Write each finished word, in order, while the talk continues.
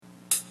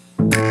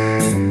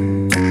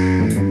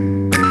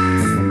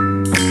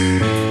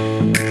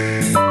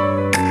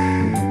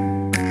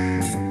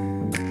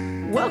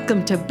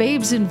to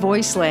Babes in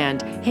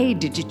Voiceland. Hey,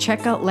 did you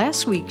check out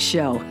last week's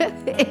show?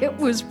 It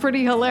was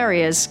pretty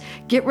hilarious.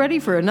 Get ready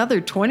for another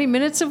 20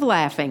 minutes of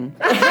laughing.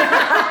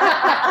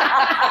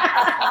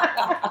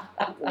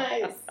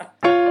 Nice.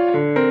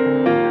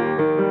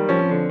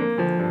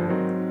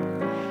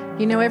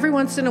 You know, every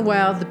once in a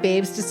while, the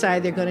babes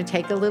decide they're going to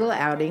take a little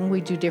outing.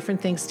 We do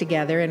different things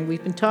together, and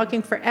we've been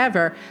talking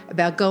forever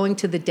about going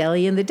to the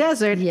deli in the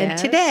desert. Yes, and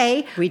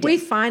today, we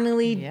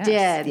finally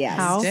did. Yes.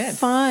 How Did.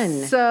 fun.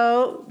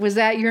 So, was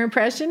that your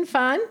impression?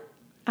 Fun?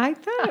 I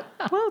thought,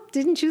 well,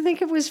 didn't you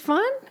think it was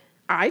fun?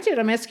 I did.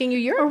 I'm asking you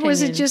your Or opinion.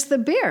 was it just the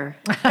beer?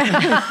 Well,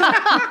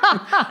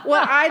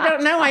 I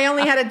don't know. I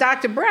only had a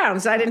Dr.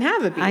 Brown's. I didn't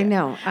have a beer. I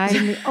know.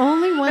 I'm the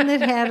only one that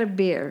had a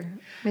beer.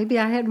 Maybe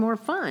I had more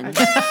fun.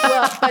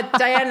 Well, but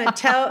Diana,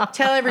 tell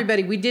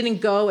everybody, we didn't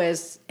go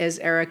as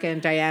Erica and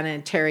Diana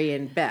and Terry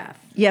and Beth.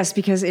 Yes,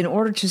 because in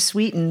order to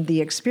sweeten the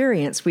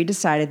experience, we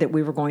decided that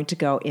we were going to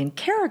go in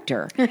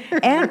character.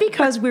 And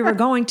because we were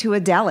going to a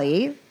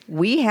deli,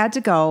 we had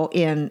to go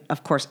in,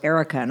 of course,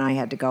 Erica and I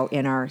had to go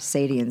in our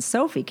Sadie and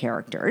Sophie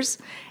characters.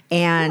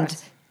 And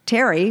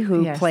Terry,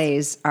 who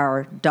plays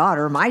our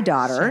daughter, my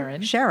daughter,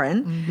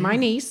 Sharon, My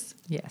niece.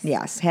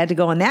 yes, had to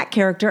go in that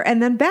character.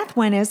 And then Beth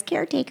went as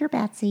caretaker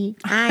Betsy.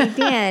 I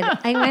did.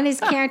 I went as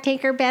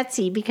caretaker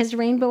Betsy because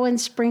Rainbow and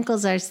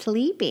Sprinkles are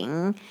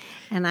sleeping,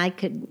 and I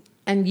could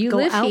And you go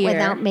live out here.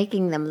 without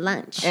making them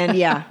lunch. And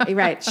yeah,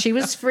 Right. She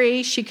was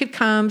free. She could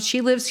come. She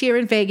lives here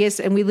in Vegas,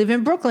 and we live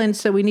in Brooklyn,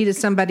 so we needed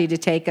somebody to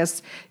take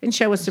us and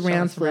show us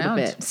around a little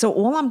bit. so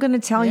all I'm going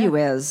to tell you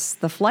is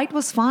the flight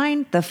was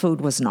fine, the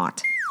food was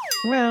not.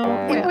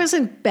 Well, it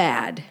wasn't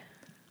bad.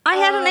 I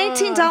had an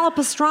 $18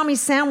 pastrami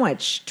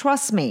sandwich.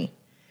 Trust me.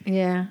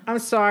 Yeah. I'm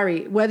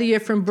sorry. Whether you're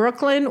from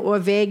Brooklyn or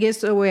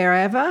Vegas or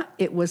wherever,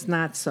 it was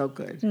not so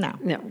good. No.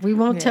 No, we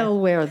won't tell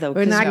where, though.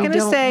 We're 'cause not we gonna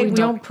don't- say- We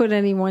don't put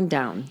anyone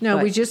down. No,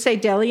 But- we just say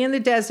deli in the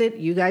desert.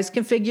 You guys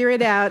can figure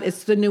it out.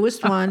 It's the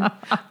newest one.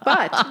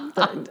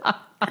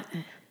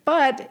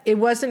 But it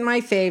wasn't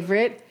my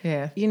favorite.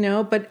 Yeah. You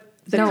know, but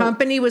the No.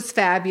 company was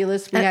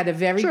fabulous. We had a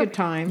very good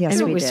time. Yes,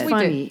 And we it was did.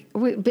 funny.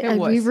 We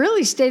was.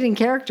 really stayed in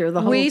character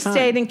the whole We time.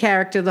 stayed in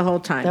character the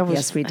whole time. That was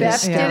Yes, we did.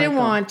 Beth Yeah. didn't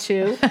want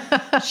to.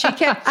 She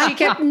kept I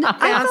thought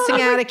bouncing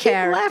I out would of keep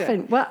character.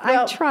 laughing. Well,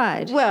 I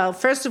tried. Well,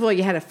 first of all,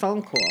 you had a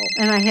phone call.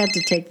 And I had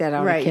to take that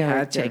out Right, of you had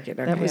to character. take it,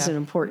 That okay. was an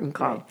important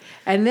call.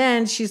 And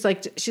then she's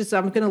like,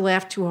 I'm going to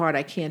laugh too hard.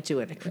 I can't do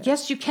it. I go,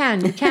 yes, you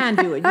can. You can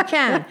do it. You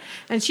can.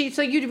 And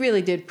so you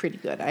really did pretty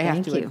good. I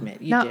have to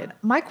admit, you Now, did.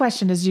 my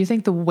question is, do you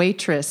think the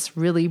waitress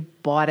really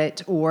bought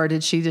it, or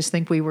did she just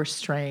think we were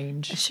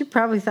strange? She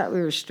probably thought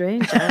we were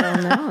strange. I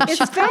don't know. It's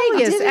She probably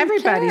Vegas. didn't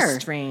Everybody's care.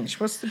 strange.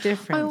 What's the I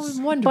difference? was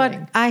But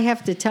wondering. I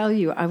have to tell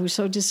you, I was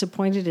so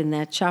disappointed in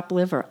that chopped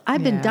liver.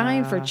 I've been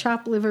dying for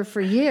chopped liver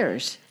for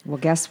years, Well,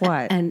 guess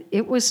what? and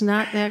it was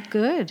not that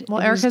good. Well,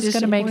 It was Erica's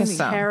gonna make us disappointing.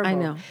 some. Terrible. I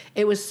know.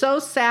 It was so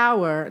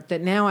sour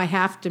that now I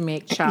have to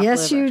make chopped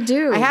Yes, liver. you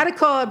do. I had to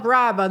call up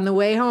Rob on the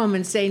way home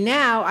and say,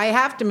 now I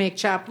have to make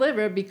chopped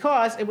liver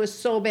because it was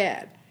so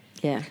bad.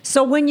 Yeah.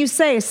 So when you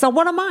say, so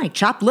what am I,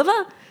 chopped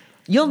liver?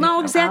 You'll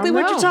know exactly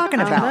what you're talking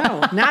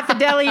about. Not the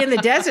deli in the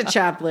desert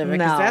chopped liver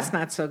because No. that's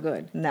not so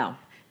good. No.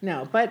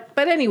 No, but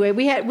anyway,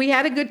 we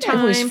had a good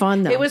time. It was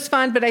fun, though. It was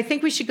fun, but I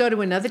think we should go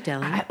to another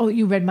deli. Oh,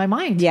 you read my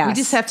mind. Yes. We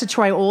just have to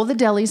try all the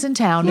delis in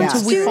town Yes.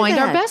 until we Do find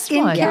our that. best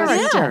In one.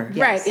 character.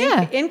 Yeah. Right,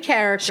 Yeah. in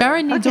character.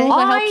 Sharon needs all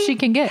the help she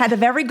can get. Had a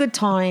very good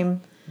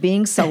time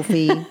being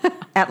Sophie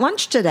at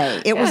lunch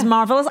today. It was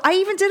marvelous. I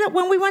even did it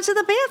when we went to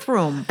the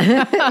bathroom.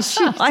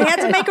 I had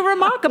to make a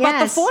remark about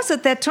the Yes.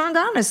 faucet that turned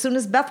on as soon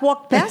as Beth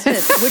walked past it,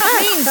 which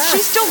means she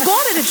still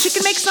got it if she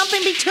can make something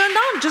be turned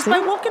on just by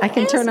walking I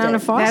can past turn on it. a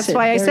faucet. That's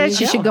why I There said you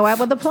she go. should go out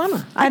with a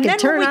plumber. I And can then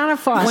turn when we- on a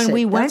faucet. When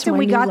we That's went and my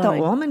we new got the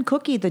line. almond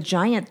cookie, the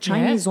giant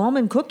Chinese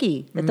almond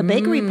cookie at the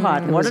bakery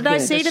pot, what was did I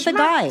good. say to the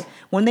guy?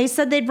 When they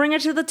said they'd bring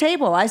it to the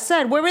table, I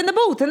said, we're in the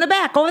booth in the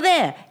back over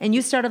there. And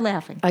you started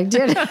laughing. I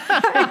did. It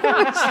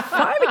was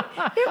funny.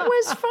 It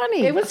was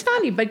funny. It was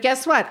funny, but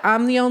guess what?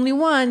 I'm the only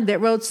one that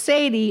wrote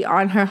Sadie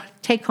on her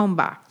take-home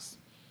box.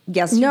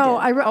 Yes, you No,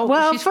 did. I wrote. Oh,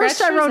 well, she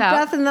first I scratched wrote hers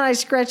out. Beth, and then I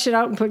scratched it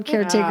out and put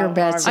caretaker Oh,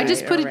 Betsy. all I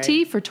just put a right.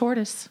 T for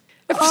tortoise.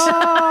 Oh,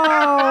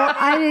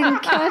 I didn't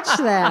catch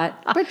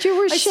that. But you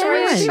were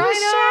Sharon. She was I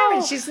know.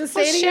 Sharon. She's the Well,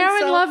 Sadie and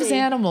Sharon loves Sophie.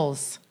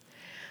 animals.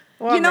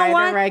 Well, You know all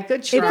what? right,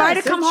 good try. If I'd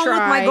have Good come home with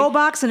my try. go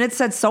box and it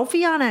said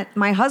Sophie on it,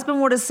 my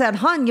husband would have said,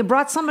 "Hun, you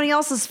brought somebody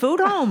else's food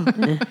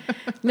home."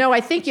 No,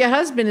 I think your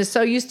husband is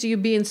so used to you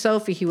being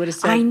Sophie, he would have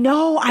said, I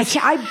know.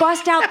 I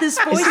bust out this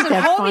voice Isn't at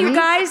that home, you funny?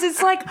 guys.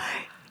 It's like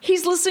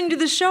he's listening to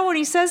the show and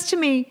he says to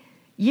me,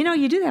 "You know,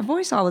 you do that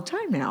voice all the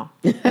time now."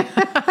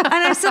 And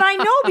I said, "I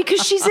know,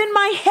 because she's in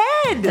my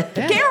head."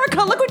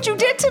 Erica, look what you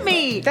did to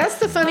me. That's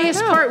the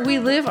funniest part. We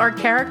live our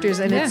characters,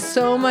 and it's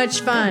so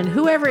much fun.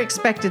 Whoever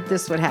expected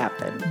this would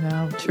happen?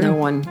 No, true. No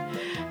one.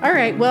 All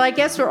right. Well, I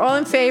guess we're all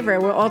in favor.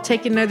 We'll all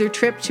take another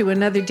trip to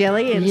another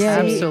deli and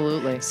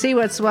Absolutely. see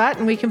what's what,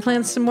 and we can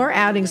plan some more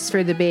outings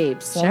for the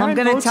babes. Well, I'm Sharon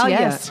going to votes tell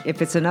yes. you,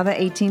 if it's another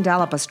 $18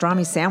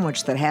 pastrami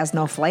sandwich that has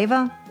no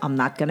flavor, I'm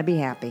not going to be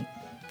happy.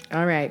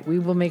 All right, we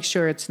will make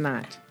sure it's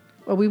not.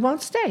 Well, we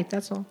won't stay,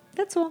 that's all.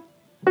 That's all.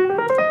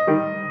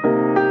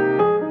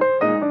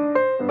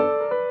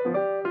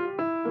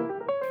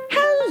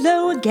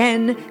 Hello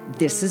again.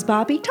 This is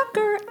Bobby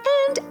Tucker,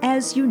 and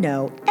as you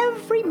know,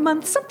 every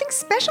month something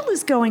special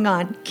is going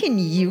on. Can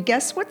you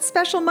guess what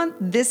special month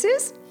this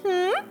is?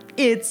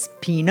 It's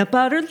Peanut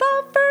Butter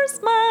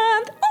Lovers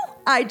Month. Oh,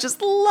 I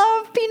just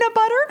love peanut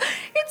butter.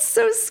 It's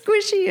so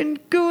squishy and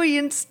gooey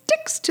and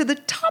sticks to the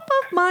top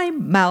of my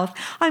mouth.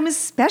 I'm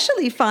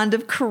especially fond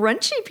of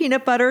crunchy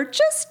peanut butter,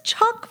 just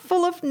chock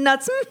full of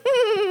nuts.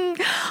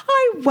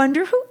 I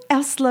wonder who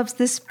else loves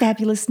this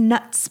fabulous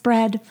nut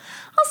spread.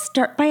 I'll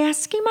start by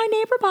asking my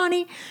neighbor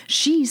Bonnie.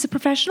 She's a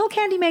professional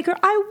candy maker.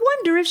 I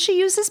wonder if she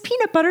uses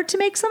peanut butter to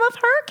make some of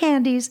her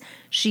candies.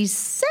 She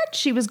said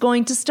she was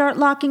going to start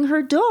locking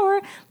her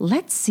door.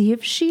 Let's see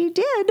if she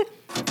did.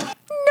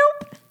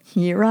 Nope.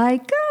 Here I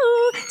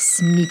go,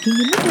 sneaking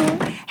in the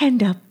door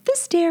and up the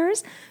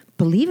stairs.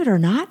 Believe it or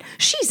not,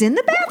 she's in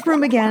the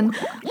bathroom again.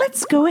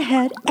 Let's go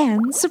ahead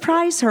and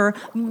surprise her.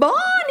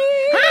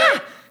 Bonnie!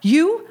 Ah!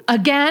 You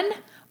again?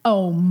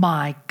 Oh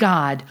my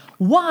God.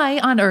 Why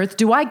on earth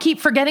do I keep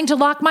forgetting to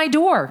lock my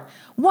door?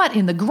 What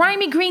in the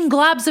grimy green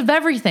globs of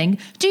everything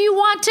do you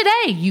want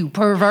today, you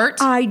pervert?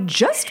 I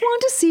just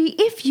want to see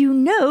if you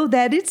know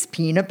that it's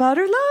Peanut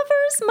Butter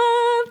Lovers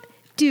Month.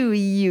 Do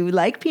you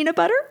like peanut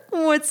butter?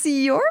 What's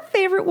your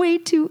favorite way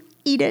to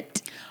eat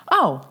it?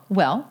 Oh,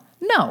 well,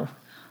 no.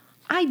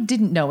 I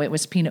didn't know it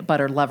was Peanut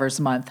Butter Lovers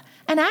Month.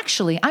 And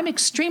actually, I'm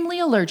extremely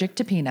allergic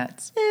to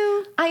peanuts.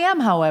 I am,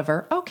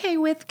 however, okay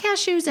with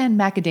cashews and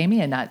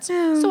macadamia nuts,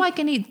 so I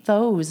can eat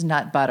those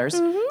nut butters.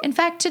 In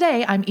fact,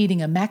 today I'm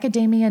eating a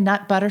macadamia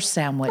nut butter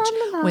sandwich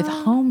with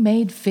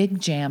homemade fig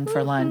jam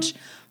for lunch.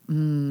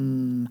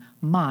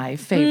 My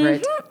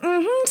favorite.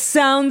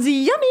 Sounds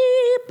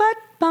yummy, but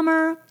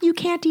bummer. You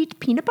can't eat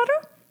peanut butter?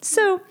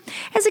 So,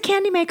 as a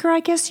candy maker, I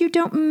guess you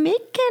don't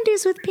make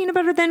candies with peanut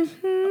butter then?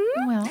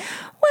 Well,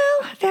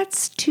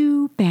 that's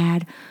too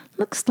bad.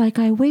 Looks like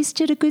I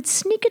wasted a good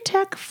sneak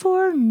attack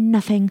for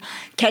nothing.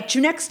 Catch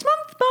you next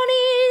month,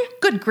 Bonnie.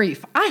 good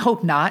grief. I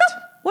hope not.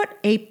 What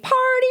a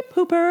party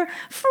pooper.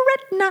 Fret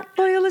not,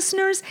 loyal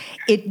listeners.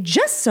 It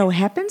just so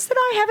happens that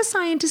I have a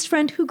scientist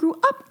friend who grew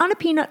up on a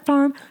peanut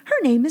farm. Her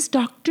name is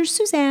Dr.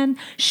 Suzanne.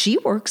 She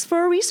works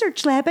for a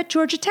research lab at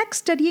Georgia Tech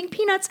studying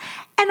peanuts,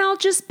 and I'll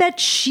just bet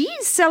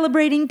she's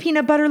celebrating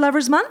Peanut Butter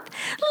Lovers Month.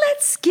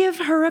 Let's give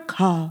her a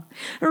call.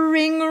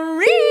 Ring,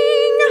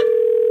 ring.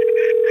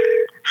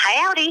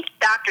 Howdy,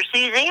 Dr.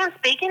 Suzanne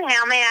speaking.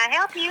 How may I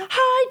help you?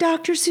 Hi,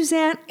 Dr.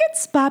 Suzanne.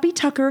 It's Bobby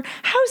Tucker.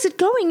 How's it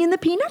going in the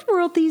peanut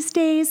world these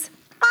days?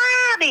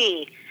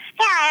 Bobby!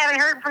 Yeah, I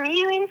haven't heard from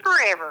you in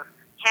forever.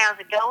 How's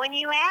it going,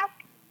 you ask?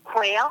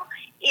 Well,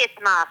 it's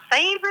my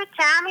favorite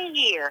time of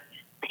year.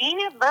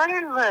 Peanut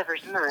Butter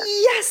Lovers Month.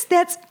 Yes,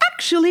 that's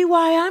actually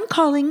why I'm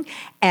calling.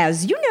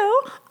 As you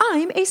know,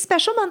 I'm a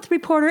special month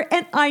reporter,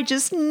 and I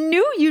just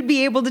knew you'd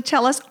be able to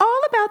tell us all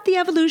about the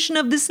evolution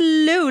of this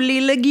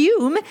lowly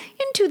legume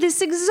into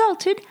this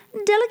exalted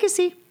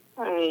delicacy.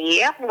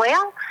 Yep,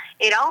 well,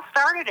 it all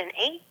started in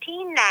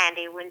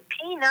 1890 when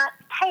peanut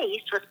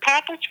paste was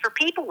packaged for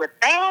people with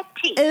bad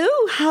teeth.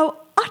 Oh, how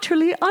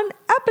utterly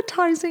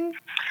unappetizing.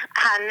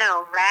 I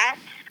know, right?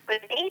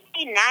 But in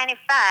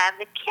 1895,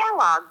 the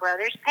Kellogg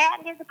brothers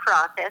patented the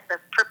process of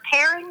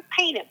preparing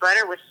peanut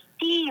butter with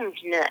steamed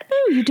nuts.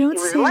 Oh, you don't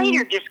say. It say. was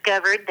later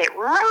discovered that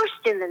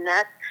roasting the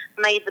nuts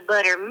made the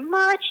butter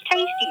much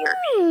tastier,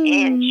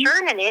 and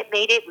churning it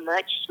made it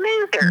much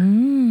smoother.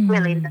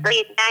 Well, in the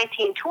late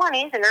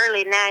 1920s and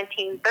early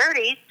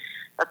 1930s,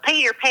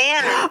 Peter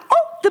Pan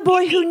Oh, the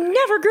boy who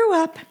never grew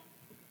up.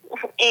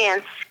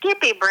 and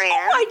Skippy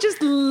brand I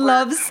just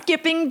love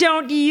skipping,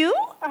 don't you?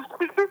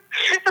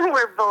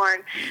 were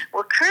born.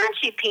 Well,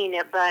 crunchy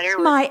peanut butter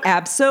My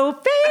abso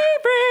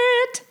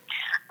favorite.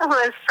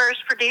 was first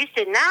produced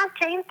in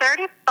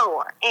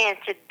 1934, and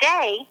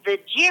today the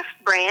Jif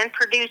brand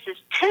produces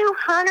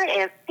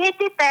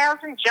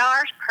 250,000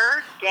 jars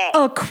per day.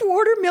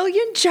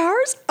 250,000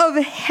 jars of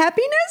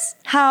happiness?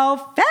 How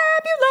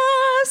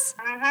fabulous!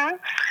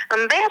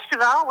 And best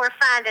of all, we're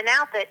finding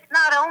out that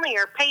not only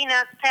are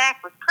peanuts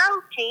packed with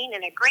protein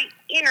and a great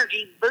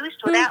energy boost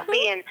without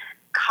being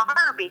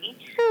carby,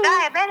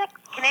 diabetics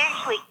can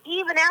actually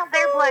even out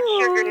their blood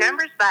sugar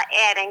numbers by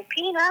adding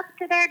peanuts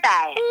to their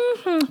diet.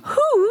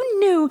 Who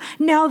knew?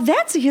 Now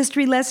that's a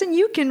history lesson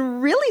you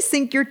can really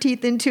sink your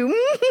teeth into.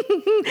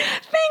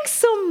 Thanks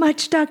so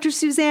much, Dr.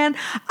 Suzanne.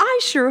 I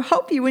sure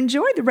hope you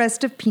enjoy the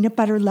rest of Peanut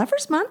Butter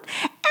Lovers Month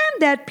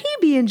and that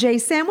PB&J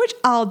sandwich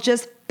I'll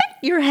just bet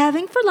you're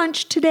having for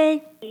lunch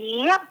today.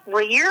 Yep,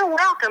 well, you're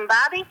welcome,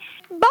 Bobby.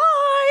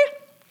 Bye!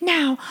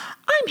 Now,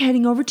 I'm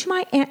heading over to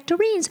my Aunt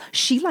Doreen's.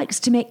 She likes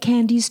to make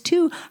candies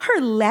too.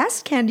 Her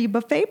last candy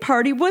buffet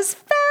party was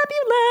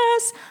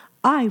fabulous.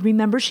 I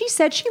remember she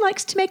said she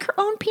likes to make her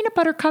own peanut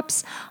butter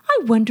cups.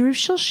 I wonder if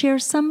she'll share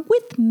some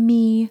with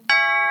me.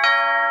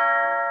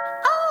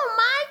 Oh,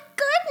 my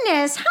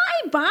goodness.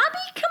 Hi, Bobby.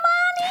 Come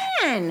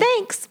on in.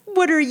 Thanks.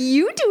 What are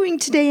you doing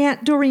today,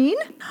 Aunt Doreen?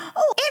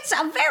 Oh, it's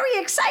a very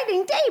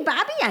exciting day,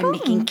 Bobby. I'm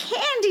making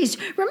candies.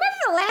 Remember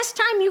the last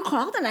time you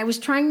called and I was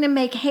trying to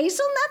make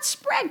hazelnut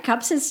spread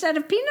cups instead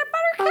of peanut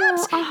butter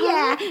cups?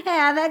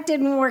 Yeah, that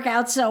didn't work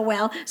out so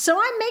well. So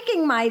I'm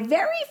making my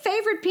very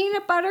favorite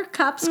peanut butter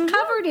cups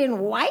covered in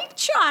white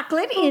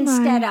chocolate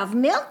instead of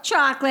milk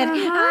chocolate.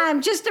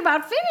 I'm just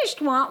about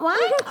finished. Want one?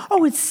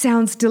 Oh, it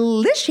sounds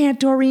delicious, Aunt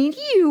Doreen.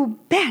 You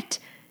bet.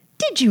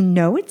 Did you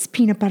know it's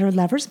Peanut Butter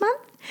Lovers Month?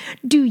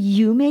 Do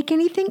you make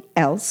anything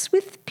else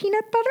with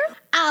peanut butter?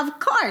 Of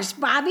course,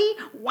 Bobby.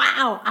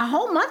 Wow, a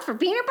whole month for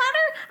peanut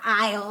butter?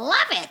 I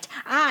love it.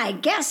 I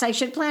guess I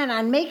should plan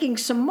on making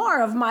some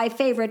more of my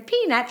favorite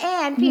peanut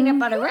and peanut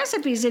butter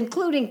recipes,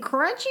 including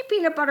crunchy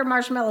peanut butter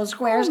marshmallow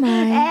squares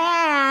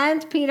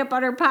and peanut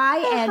butter pie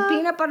and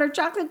peanut butter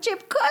chocolate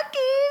chip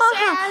cookies.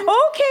 And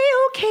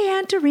Okay,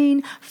 Aunt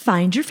Doreen.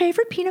 Find your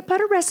favorite peanut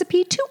butter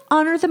recipe to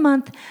honor the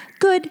month.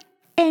 Good.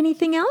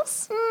 Anything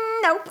else?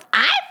 Nope.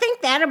 I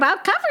think that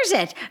about covers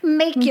it.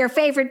 Make your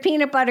favorite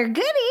peanut butter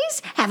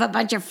goodies, have a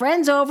bunch of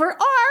friends over, or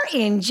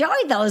enjoy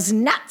those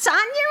nuts on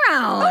your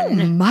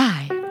own. Oh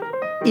my.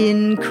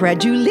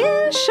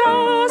 Incredulicious.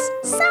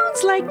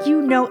 Sounds like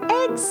you know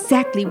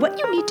exactly what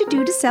you need to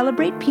do to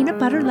celebrate Peanut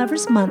Butter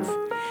Lovers Month.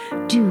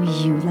 Do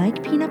you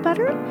like peanut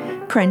butter?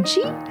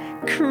 Crunchy?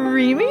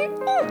 Creamy?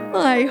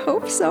 I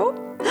hope so.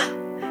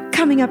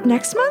 Coming up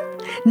next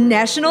month,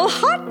 National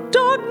Hot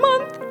Dog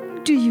Month.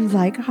 Do you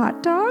like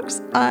hot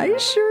dogs? I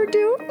sure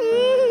do.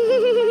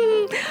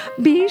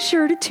 Be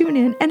sure to tune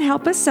in and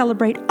help us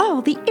celebrate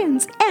all the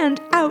ins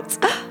and outs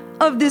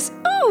of this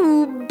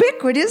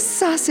ubiquitous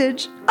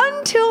sausage.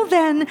 Until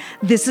then,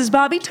 this is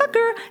Bobby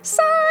Tucker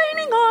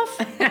signing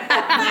off.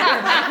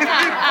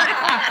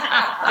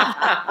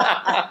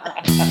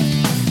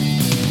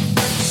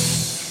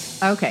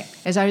 Okay,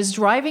 as I was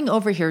driving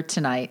over here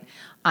tonight,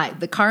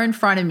 the car in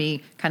front of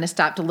me kind of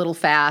stopped a little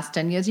fast,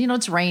 and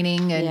it's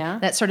raining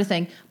and that sort of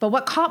thing. But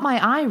what caught my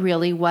eye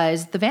really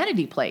was the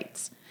vanity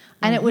plates.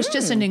 And it was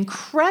just an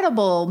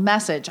incredible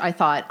message, I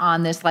thought,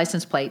 on this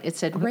license plate. It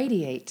said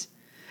radiate.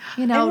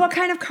 And what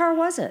kind of car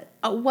was it?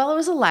 Well, it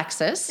was a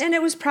Lexus. And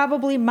it was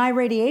probably my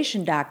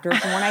radiation doctor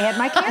from when I had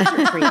my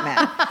cancer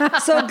treatment.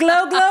 So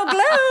glow, glow,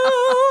 glow.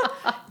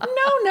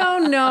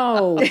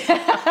 No.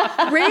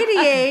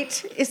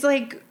 Radiate is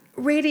like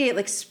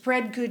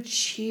spread good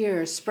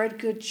cheer, spread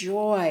good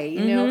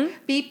joy,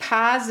 be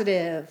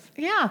positive.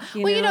 Yeah.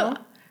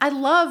 I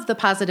love the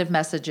positive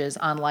messages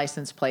on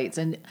license plates.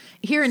 And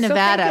here in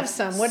Nevada, think of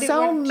some.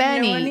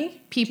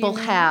 Many people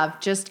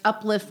have just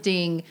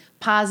uplifting,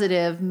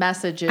 positive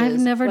messages. I've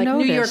never like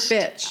noticed. New York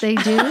bitch. They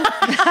do?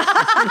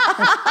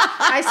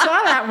 I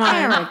saw that one.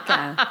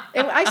 Erica.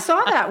 I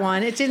saw that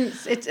one. It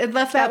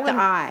left out the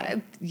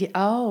eye.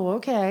 Oh,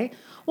 okay.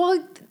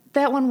 Well,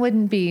 that one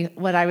wouldn't be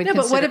what I would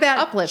consider but what about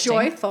uplifting.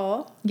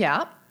 Joyful?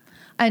 Yeah.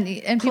 And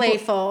Playful.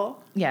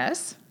 People,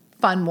 yes.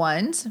 Fun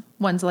ones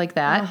like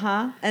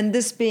that. And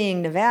this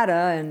being Nevada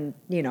and,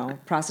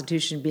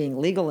 prostitution being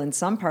legal in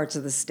some parts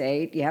of the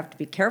state, you have to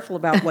be careful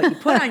about what you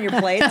put on your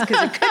plates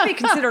because it could be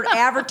considered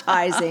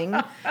advertising.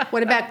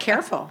 What about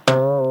careful?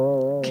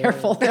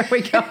 Careful. There we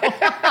go.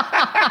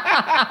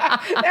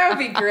 That would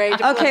be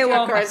great. Okay,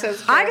 well,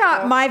 I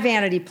got my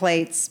vanity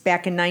plates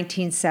back in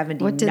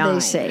 1979. What did they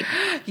say?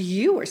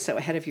 You were so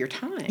ahead of your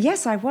time.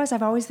 Yes, I was.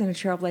 I've always been a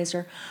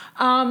trailblazer.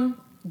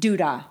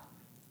 Doodah.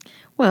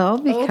 Well,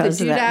 because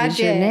that was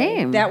your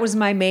name. That was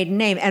my maiden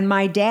name. And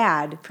my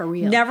dad For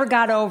real. never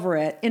got over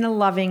it in a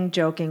loving,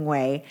 joking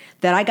way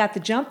that I got the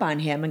jump on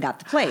him and got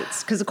the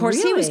plates. Because, of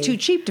course, he was too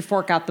cheap to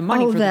fork out the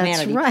money for the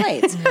vanity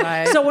plates.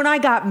 Right. So when I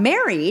got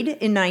married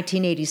in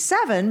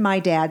 1987, my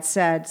dad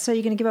said, so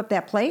you're going to give up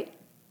that plate?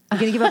 You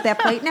going to give up that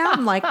plate now?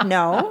 I'm like,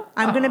 no.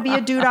 I'm going to be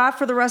a doodah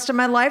for the rest of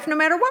my life, no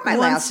matter what my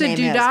last name is.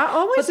 Once a doodah,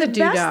 always a doodah. But the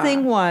best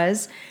thing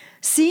was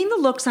seeing the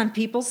looks on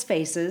people's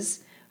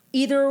faces,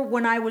 either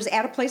when I was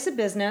at a place of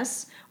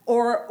business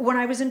or when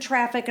I was in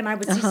traffic and I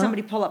would see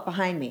somebody pull up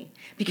behind me.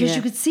 Because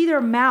you could see their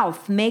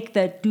mouth make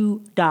the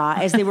doo-dah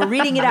as they were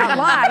reading it out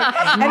loud.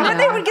 And then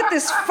they would get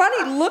this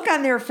funny look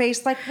on their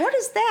face like, what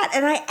is that?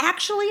 And I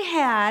actually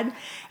had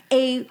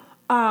a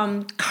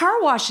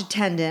car wash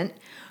attendant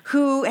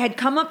who had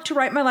come up to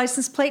write my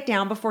license plate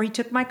down before he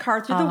took my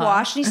car through the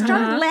wash, and he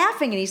started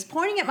laughing, and he's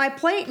pointing at my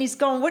plate, and he's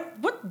going,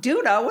 what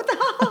doodah? What the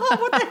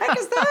heck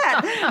is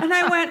that? And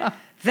I went,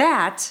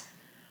 that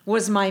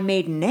was my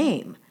maiden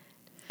name.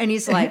 And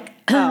he's like,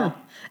 oh.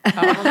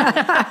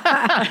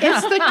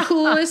 It's the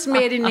coolest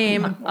maiden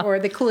name, or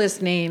the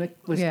coolest name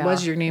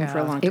was your name for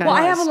a long time. Well,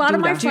 I have a lot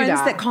of my friends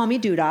Doodah. that call me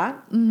Doodah.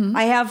 Mm-hmm.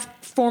 I have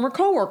former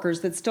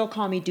coworkers that still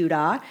call me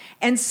Doodah.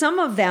 And some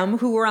of them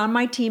who were on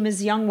my team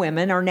as young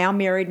women are now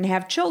married and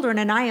have children,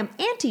 and I am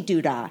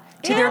anti-Doodah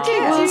to their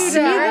kids. See,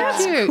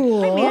 that's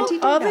cool. I'm anti-Doodah.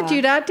 Oh, the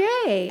Doodah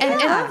Day. I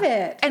love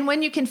it. And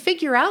when you can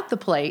figure out the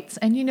plates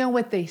and you know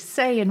what they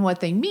say and what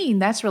they mean,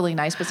 that's really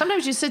nice. But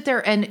sometimes you sit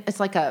there and it's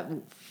like a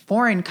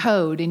foreign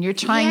code and you're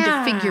trying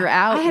to figure I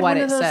out had what one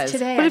it of those says.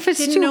 today. But if I it's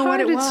didn't too know what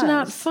hard, it it's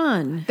not was.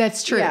 fun.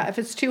 That's true. Yeah, if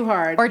it's too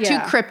hard. Or too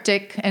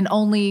cryptic and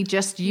only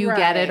just you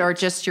get it Right. or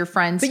just your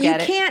friends But you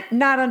get it. can't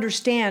not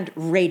understand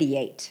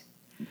radiate.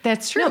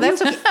 That's true. No, that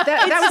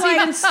was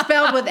even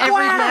spelled with every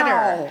Wow.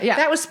 letter. Yeah.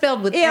 That was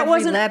spelled with It every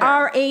wasn't letter.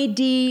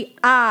 RADI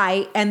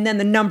and then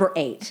the number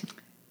 8.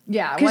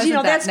 yeah, Because, you know,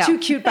 wasn't that's that, too no.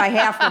 cute by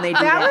half when they do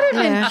That would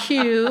that. have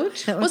been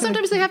cute. Well,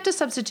 sometimes they have to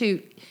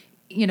substitute,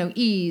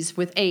 E's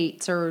with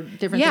 8s or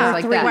different Yeah,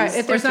 things like that. right.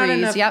 If there's or not 3s.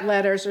 enough Yep.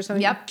 letters or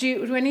something. Yep.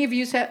 Do any of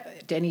you have?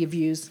 Any of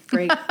you's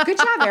great. Good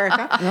job,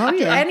 Erica. Oh, Do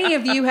yeah. any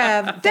of you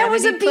have? That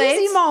was a vanity busy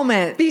plates?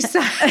 moment.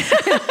 Besides,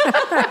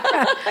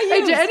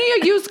 hey, do any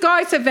of you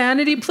guys have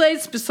vanity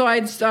plates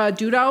besides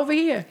Duda over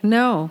here?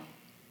 No,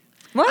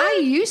 I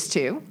used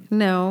to.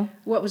 no.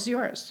 What was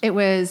yours? It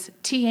was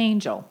T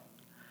Angel.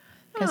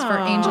 Because for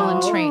Angel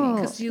in Training.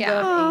 Because you Yeah.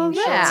 love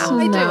angels. Yeah,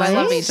 I do. I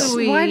love Nice. angels.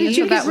 Why did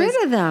you So that get rid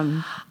was- of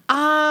them?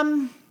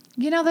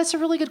 That's a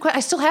really good question.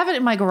 I still have it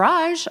in my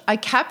garage. I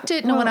kept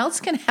it. No one else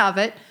can have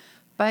it.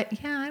 But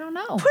yeah, I don't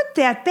know. Put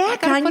that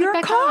back gotta on put it your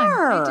back on.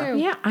 car. I do.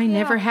 Yeah, I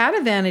never had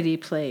a vanity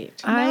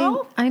plate.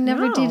 No? I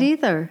never No. did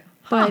either.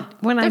 But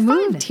when I They're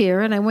moved fun.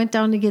 here and I went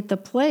down to get the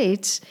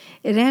plates,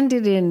 it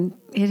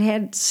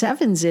had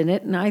 7s in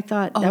it, and I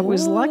thought that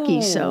was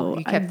lucky. So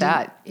You I kept did-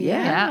 that.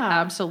 Yeah.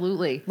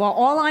 Absolutely. Well,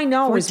 all I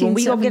know is when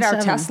we go get our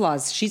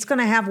 1477. Teslas, she's going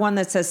to have one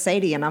that says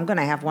Sadie, and I'm going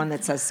to have one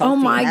that says Sophie. Oh,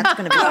 my and that's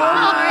going to be Oh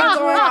my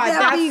God, That'd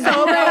that's be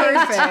so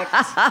great. perfect.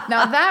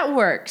 Now that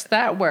works.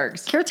 That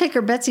works.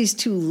 Caretaker Betsy's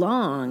too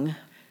long.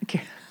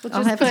 We'll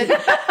I'll just have put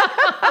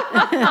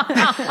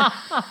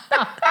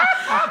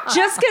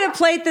Just get a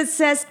plate that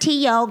says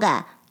Tea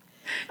Yoga.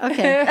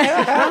 Okay,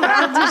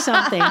 I'll do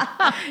something.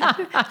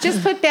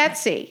 just put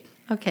Betsy.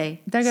 Okay,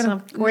 They're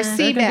gonna Or they're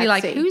see gonna be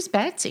like, Betsy. who's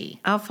Betsy?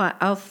 I'll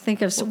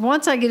think of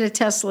once I get a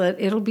Tesla.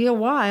 It'll be a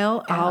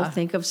while. I'll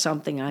think of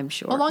something. I'm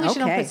sure. As long as you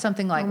don't Okay. put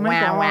something like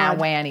my wow wow God.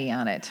 wanny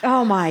on it.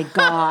 Oh, my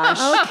gosh.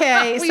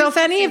 Okay, so if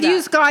any of see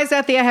you that. guys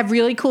out there have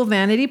really cool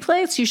vanity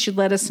plates, you should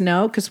let us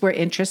know because we're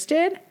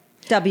interested.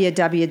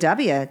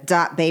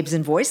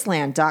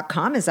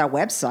 www.babesandvoiceland.com is our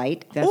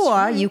website. That's or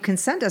right. you can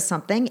send us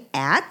something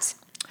at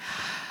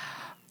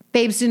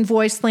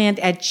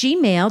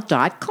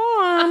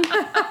babesinvoiceland@gmail.com.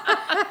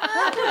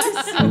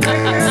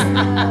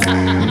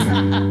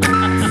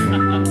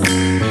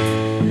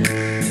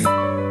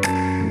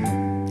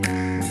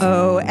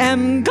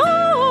 OM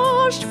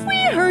gosh, we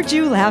heard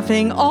you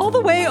laughing all the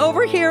way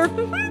over here.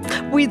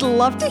 We'd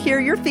love to hear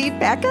your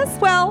feedback as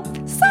well.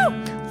 So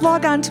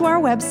log on to our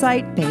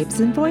website,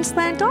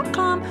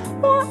 babesandvoiceland.com,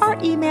 or our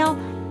email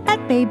at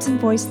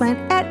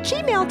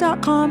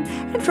babesandvoiceland@gmail.com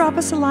and drop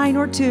us a line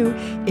or two.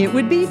 It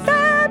would be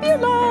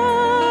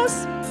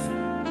fabulous.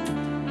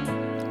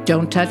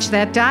 Don't touch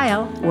that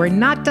dial. We're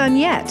not done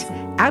yet.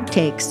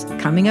 Outtakes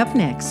coming up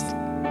next.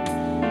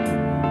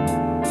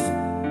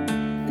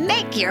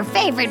 Make your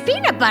favorite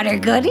peanut butter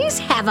goodies,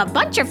 have a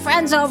bunch of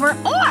friends over,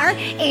 or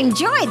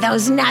enjoy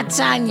those nuts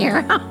on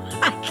your.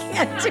 I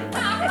can't do it.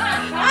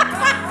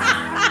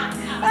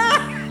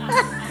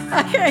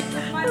 Okay.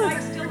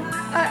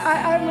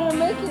 I'm going to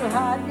make you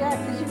hot, yeah,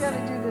 because you got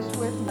to do this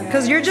with me.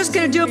 Because you're just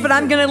going to do it, but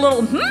I'm going to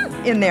little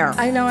in there.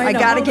 I know. I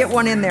got to get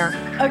one in there.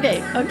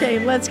 Okay,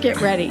 let's get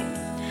ready.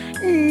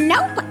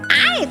 Nope,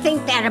 I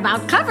think that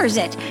about covers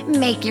it.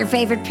 Make your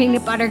favorite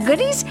peanut butter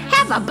goodies,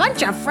 have a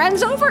bunch of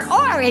friends over,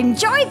 or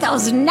enjoy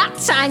those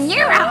nuts on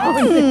your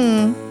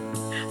own.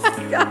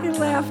 I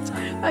laughed.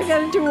 I got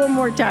to do one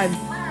more time.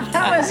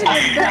 That was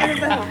even better.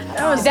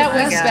 That was That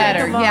the was best better.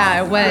 take of all.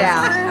 Yeah, it was.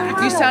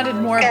 Yeah. You sounded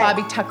more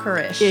Bobby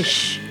Tucker-ish.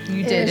 Ish.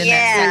 You did in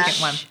Yeah. that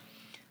second one.